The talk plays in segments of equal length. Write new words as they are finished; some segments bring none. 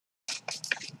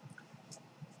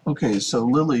Okay, so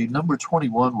Lily, number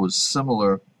 21 was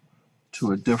similar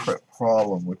to a different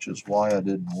problem, which is why I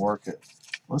didn't work it.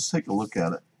 Let's take a look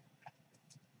at it.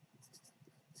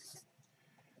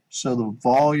 So the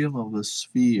volume of a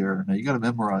sphere, now you got to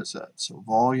memorize that. So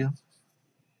volume,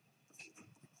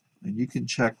 and you can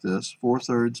check this,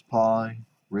 4/3 pi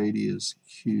radius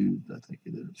cubed, I think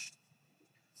it is.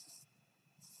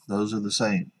 Those are the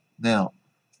same. Now,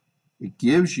 it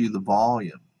gives you the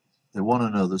volume. They want to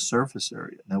know the surface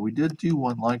area. Now, we did do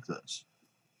one like this.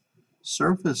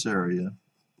 Surface area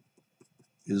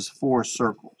is 4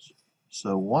 circles.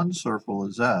 So one circle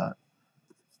is that,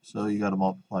 so you got to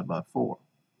multiply by 4.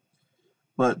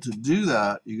 But to do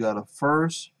that, you got to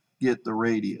first get the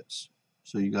radius.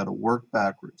 So you got to work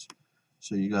backwards.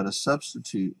 So you got to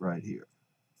substitute right here.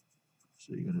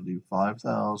 So you're going to do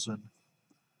 5,000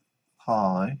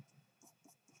 pi.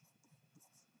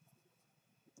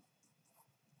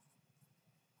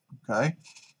 Okay.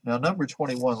 Now number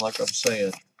 21, like I'm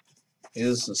saying,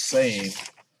 is the same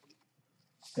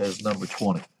as number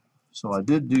 20. So I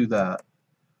did do that,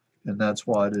 and that's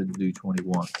why I didn't do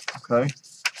 21. Okay.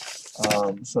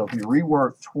 So if you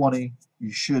rework 20,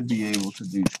 you should be able to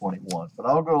do 21. But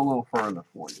I'll go a little further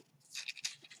for you.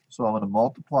 So I'm going to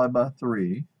multiply by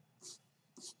 3,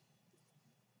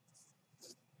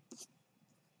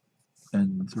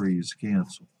 and the 3's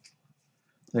cancel.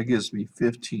 That gives me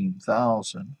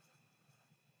 15,000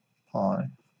 pi,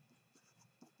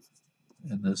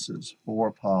 and this is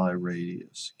 4 pi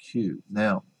radius cubed.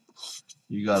 Now,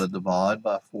 you got to divide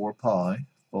by 4 pi,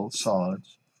 both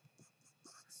sides,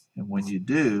 and when you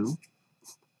do,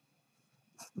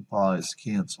 the pi's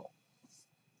cancel.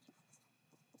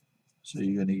 So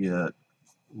you're going to get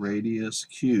radius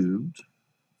cubed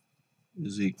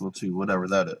is equal to whatever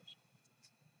that is.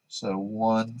 So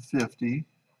 150,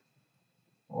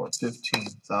 or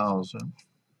 15,000,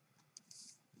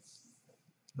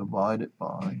 divided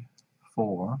by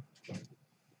 4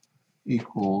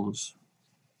 equals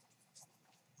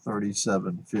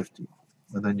 3750.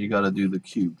 And then you got to do the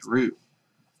cubed root.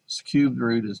 This cubed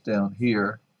root is down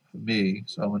here for me,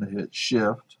 so I'm going to hit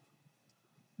shift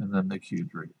and then the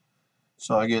cubed root.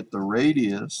 So I get the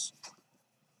radius,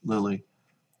 Lily,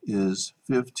 is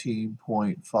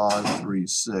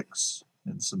 15.536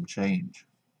 and some change.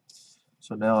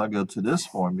 So now I go to this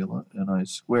formula and I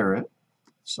square it.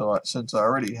 So since I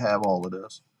already have all of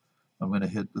this, I'm going to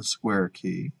hit the square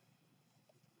key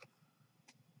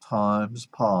times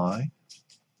pi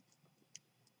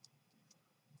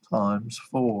times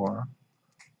 4.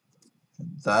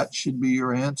 And that should be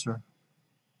your answer.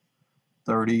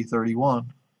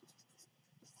 3031.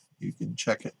 You can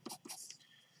check it.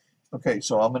 Okay,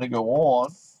 so I'm going to go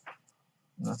on.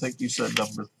 And I think you said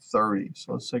number 30.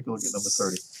 So let's take a look at number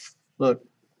 30. Look,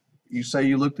 you say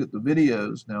you looked at the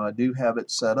videos. Now I do have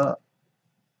it set up.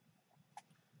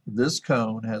 This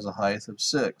cone has a height of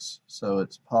 6. So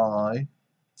it's pi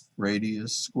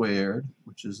radius squared,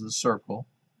 which is the circle,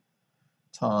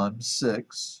 times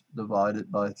 6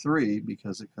 divided by 3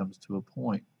 because it comes to a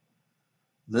point.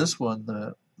 This one,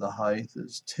 the height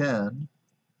is 10.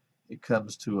 It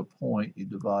comes to a point. You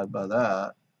divide by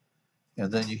that.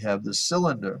 And then you have the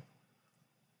cylinder.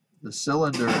 The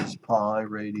cylinder is pi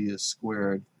radius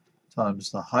squared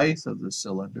times the height of the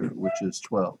cylinder, which is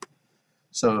 12.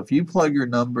 So if you plug your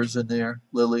numbers in there,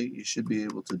 Lily, you should be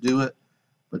able to do it.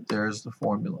 But there's the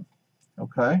formula.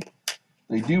 Okay?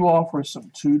 They do offer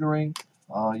some tutoring.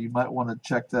 You might want to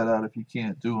check that out if you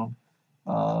can't do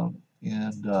them.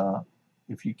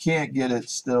 If you can't get it,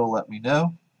 still let me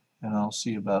know, and I'll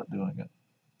see about doing it.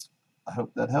 I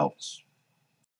hope that helps.